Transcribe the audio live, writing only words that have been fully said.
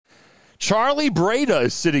Charlie Breda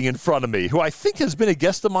is sitting in front of me, who I think has been a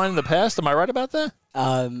guest of mine in the past. Am I right about that?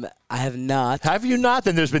 I have not. Have you not?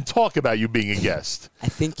 Then there's been talk about you being a guest. I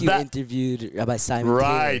think you interviewed Rabbi Simon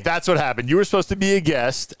Right, Taylor. that's what happened. You were supposed to be a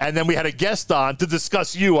guest, and then we had a guest on to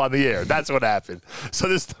discuss you on the air. That's what happened. So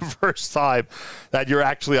this is the first time that you're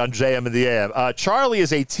actually on JM in the AM. Charlie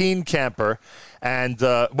is a teen camper, and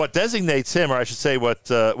what designates him, or I should say what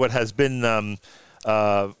has been an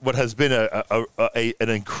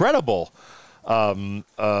incredible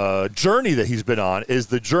journey that he's been on is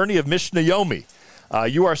the journey of Mishnah Yomi.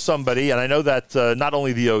 You are somebody, and I know that not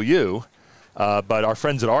only the OU, but our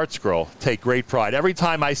friends at ArtScroll take great pride. Every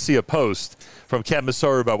time I see a post from Camp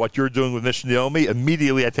Mesorah about what you're doing with Mishnah Yomi,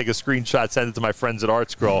 immediately I take a screenshot, send it to my friends at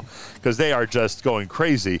ArtScroll, because they are just going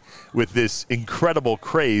crazy with this incredible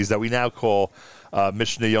craze that we now call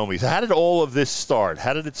Mishnah Yomi. So how did all of this start?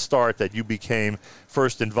 How did it start that you became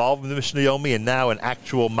first involved in the Mishnah Yomi and now an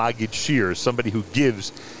actual Magid Shir, somebody who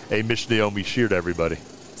gives a Mishnah Yomi Shir to everybody?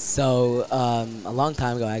 So a long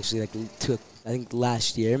time ago, actually, I think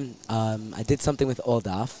last year, I did something with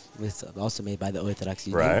Oldaf, also made by the Orthodox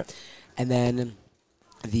Union. Right. And then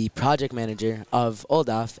the project manager of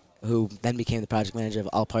Oldaf, who then became the project manager of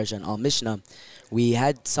All Parsha and All Mishnah, we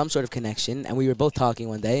had some sort of connection, and we were both talking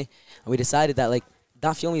one day, and we decided that, like,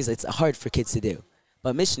 Daf Yomi it's hard for kids to do.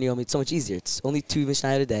 But Mishnah Yomi, it's so much easier. It's only 2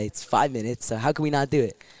 Mishnah a day. It's 5 minutes, so how can we not do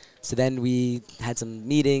it? So then we had some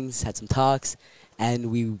meetings, had some talks,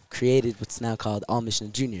 and we created what's now called All Mishnah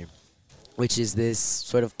Junior, which is this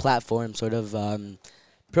sort of platform, sort of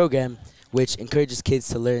program, which encourages kids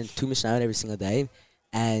to learn 2 Mishnah every single day.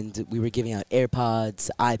 And we were giving out AirPods,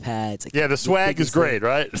 iPads. Yeah, the swag is great,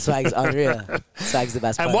 right? The swag's unreal. Swag's the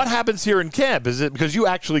best part. And what happens here in camp? Is it because you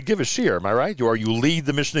actually give a shir, am I right? Or you lead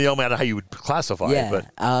the Mishnah Yomi? I don't know how you would classify it. But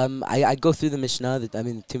I go through the Mishnah,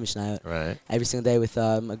 2 Mishnah every single day with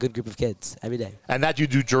a good group of kids every day. And that you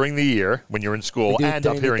do during the year when you're in school and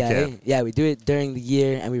up here in camp? Yeah, we do it during the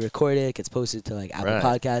year, and we record it. It gets posted to like Apple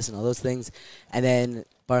Podcasts and all those things. And then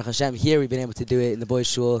Baruch Hashem, here we've been able to do it in the boys'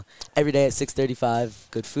 shul every day at 6:35.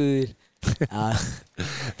 Good food.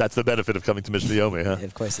 That's the benefit of coming to Mishnah Yomi, huh? Yeah,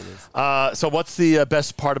 of course it is. So what's the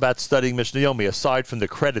best part about studying Mishnah Yomi, aside from the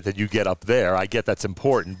credit that you get up there? I get that's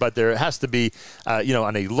important, but there has to be,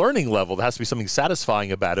 on a learning level, there has to be something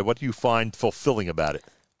satisfying about it. What do you find fulfilling about it?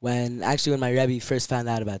 When my Rebbe first found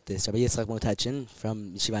out about this, Rabbi Yitzchak Motachin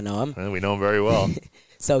from Yeshiva Noam. We know him very well.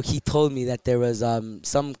 So he told me that there was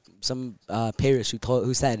some parish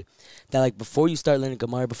who said that, like, before you start learning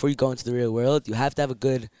Gemara, before you go into the real world, you have to have a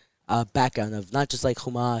good background of not just like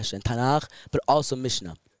Chumash and Tanakh, but also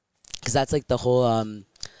Mishnah, because that's like the whole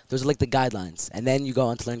those are like the guidelines. And then you go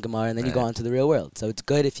on to learn Gemara, and then you go on to the real world. So it's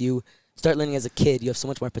good if you start learning as a kid. You have so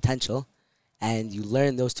much more potential, and you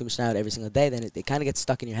learn those 2 Mishnah every single day. Then it kind of gets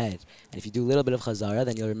stuck in your head. And if you do a little bit of Chazara,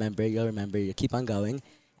 then you'll remember. You keep on going.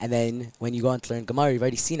 And then when you go on to learn Gemara, you've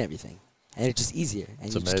already seen everything. And it's just easier. And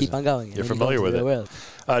it's you amazing. just keep on going. You're familiar with it. World.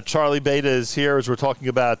 Charlie Breda is here as we're talking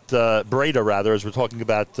about, as we're talking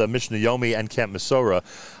about Mishnah Yomi and Camp Mesorah.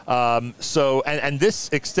 And this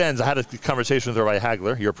extends, I had a conversation with Rabbi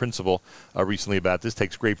Hagler, your principal, recently about this,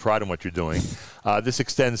 takes great pride in what you're doing. This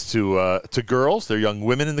extends to girls. There are young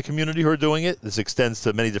women in the community who are doing it. This extends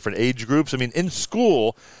to many different age groups. I mean, in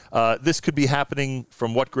school, this could be happening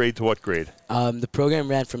from what grade to what grade? The program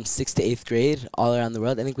ran from 6th to 8th grade all around the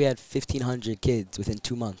world. I think we had 1,500 kids within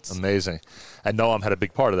 2 months. Amazing. And Noam had a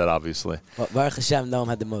big part of that, obviously. Well, Baruch Hashem, Noam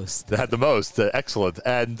had the most. They had the most. Excellent.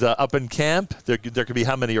 And up in camp, there could be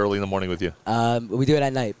how many early in the morning with you? We do it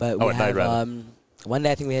at night. But at night, rather. One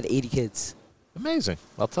day I think we had 80 kids. Amazing.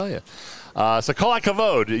 I'll tell you. So Kol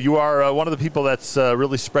HaKavod, you are one of the people that's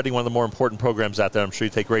really spreading one of the more important programs out there. I'm sure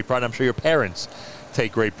you take great pride. I'm sure your parents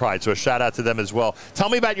take great pride. So a shout out to them as well. Tell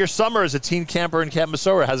me about your summer as a teen camper in Camp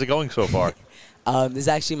Mesorah. How's it going so far? This is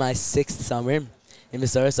actually my 6th summer in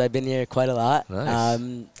Mesorah, so I've been here quite a lot.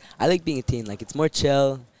 Nice. I like being a teen. Like, it's more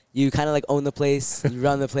chill. You kind of like own the place. You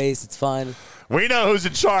run the place. It's fun. We know who's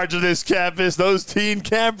in charge of this campus. Those teen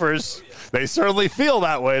campers. They certainly feel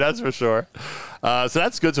that way, that's for sure. So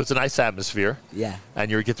that's good. So it's a nice atmosphere. Yeah. And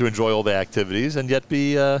you get to enjoy all the activities and yet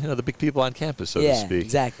be the big people on campus, so to speak. Yeah,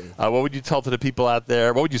 exactly. What would you tell to the people out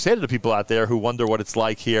there? What would you say to the people out there who wonder what it's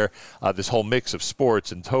like here, this whole mix of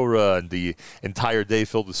sports and Torah and the entire day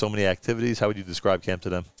filled with so many activities? How would you describe camp to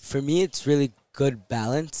them? For me, it's really good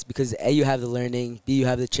balance because A, you have the learning, B, you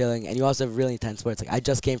have the chilling, and you also have really intense sports. Like, I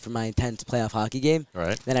just came from my intense playoff hockey game.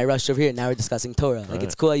 Right. Then I rushed over here, and now we're discussing Torah. Like,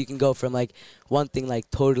 it's cool how you can go from, like, one thing, like,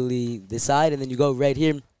 totally this side, and then you go right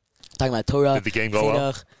here talking about Torah. Did the game go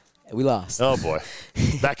well? We lost. Oh, boy.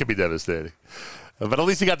 That could be devastating. But at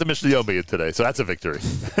least you got the Mishnah Yomi in today, so that's a victory.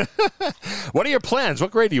 What are your plans?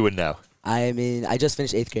 What grade are you in now? I just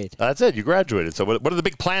finished 8th grade. That's it. You graduated. So what are the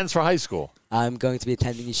big plans for high school? I'm going to be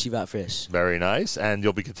attending Yeshiva at Frisch. Very nice. And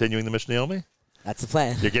you'll be continuing the Mishnah Yomi? That's the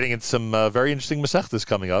plan. You're getting into some very interesting Masechtas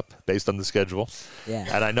coming up based on the schedule. Yeah.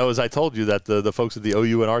 And I know, as I told you, that the folks at the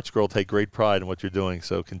OU and Art Scroll take great pride in what you're doing.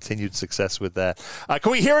 So continued success with that.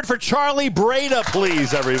 Can we hear it for Charlie Breda,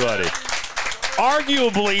 please, everybody?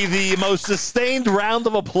 Arguably the most sustained round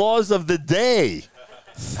of applause of the day.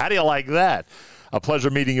 How do you like that? A pleasure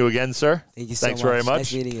meeting you again, sir. Thank you so much. Thanks very much.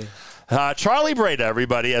 Nice meeting you. Charlie Breda,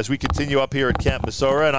 everybody, as we continue up here at Camp Mesorah. And